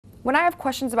When I have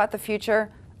questions about the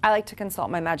future, I like to consult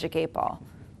my magic 8-ball.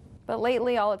 But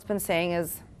lately, all it's been saying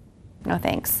is, no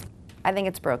thanks. I think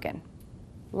it's broken.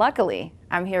 Luckily,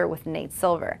 I'm here with Nate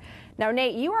Silver. Now,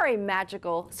 Nate, you are a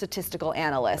magical statistical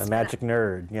analyst. A magic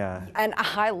nerd, yeah. And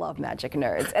I love magic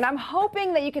nerds. And I'm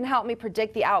hoping that you can help me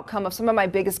predict the outcome of some of my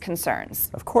biggest concerns.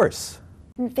 Of course.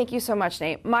 Thank you so much,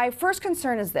 Nate. My first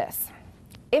concern is this.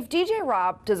 If DJ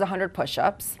Rob does 100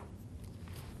 push-ups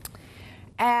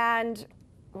and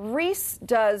Reese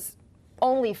does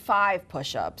only 5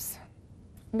 push-ups,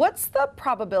 what's the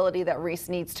probability that Reese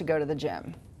needs to go to the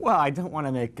gym? Well, I don't want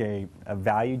to make a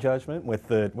value judgment with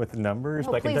the numbers,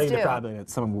 but I can tell you the probability that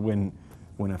someone will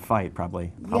win a fight,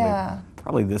 probably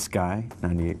this guy,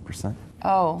 98%.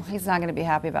 Oh, he's not going to be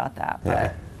happy about that,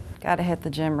 but got to hit the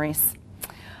gym, Reese.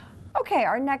 Okay,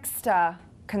 our next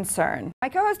concern. My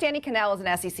co-host Danny Cannell is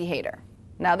an SEC hater.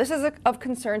 Now, this is of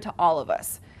concern to all of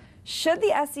us. Should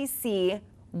the SEC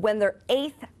win their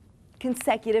 8th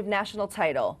consecutive national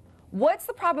title, what's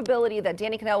the probability that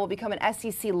Danny Cannell will become an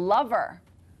SEC lover?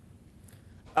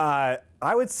 I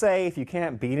would say if you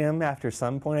can't beat him after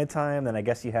some point in time, then I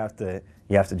guess you have to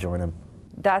join him.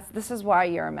 This is why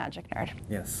you're a magic nerd.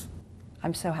 Yes.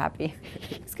 I'm so happy.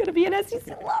 He's going to be an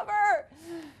SEC lover.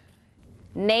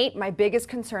 Nate, my biggest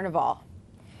concern of all.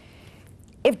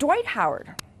 If Dwight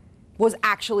Howard was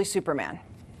actually Superman,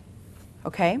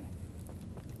 okay?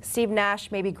 Steve Nash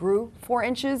maybe grew 4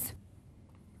 inches.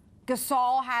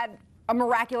 Gasol had a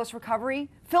miraculous recovery.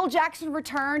 Phil Jackson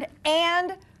returned,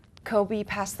 and Kobe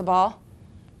passed the ball.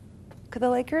 Could the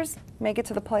Lakers make it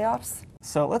to the playoffs?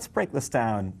 So let's break this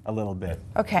down a little bit.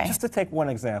 Okay. Just to take one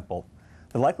example.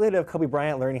 The likelihood of Kobe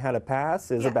Bryant learning how to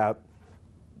pass is about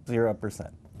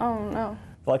 0%. Oh, no.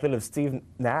 The likelihood of Steve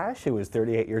Nash, who is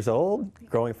 38 years old,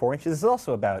 growing 4 inches, is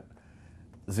also about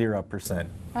 0%.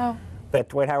 Oh. That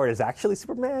Dwight Howard is actually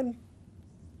Superman?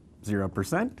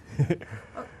 0%.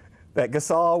 That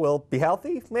Gasol will be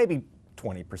healthy? Maybe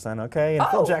 20%, okay? And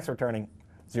Phil Jackson returning?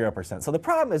 0%. So the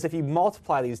problem is if you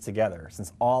multiply these together,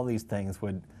 since all these things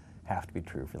would have to be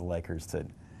true for the Lakers to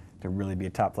really be a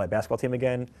top-flight basketball team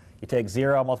again, you take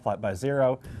 0, multiply it by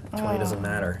 0, 20 doesn't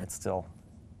matter. It's still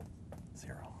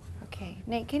 0. Okay.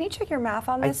 Nate, can you check your math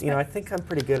on this? I think I'm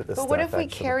pretty good at this stuff. But what if we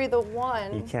actually carry the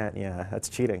 1? You can't, yeah, that's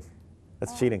cheating.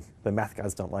 That's cheating. The math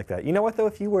guys don't like that. You know what, though?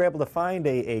 If you were able to find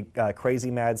a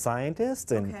crazy mad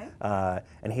scientist and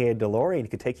he had DeLorean, he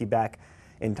could take you back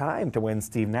in time to when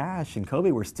Steve Nash and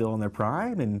Kobe were still in their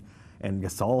prime and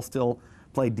Gasol still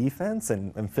played defense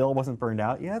and Phil wasn't burned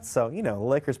out yet. So, you know, the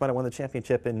Lakers might have won the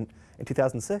championship in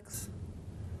 2006.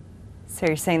 So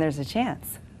you're saying there's a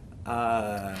chance?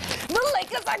 The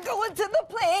Lakers are going to the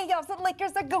playoffs. The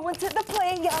Lakers are going to the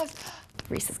playoffs.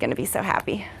 Reese is going to be so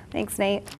happy. Thanks, Nate.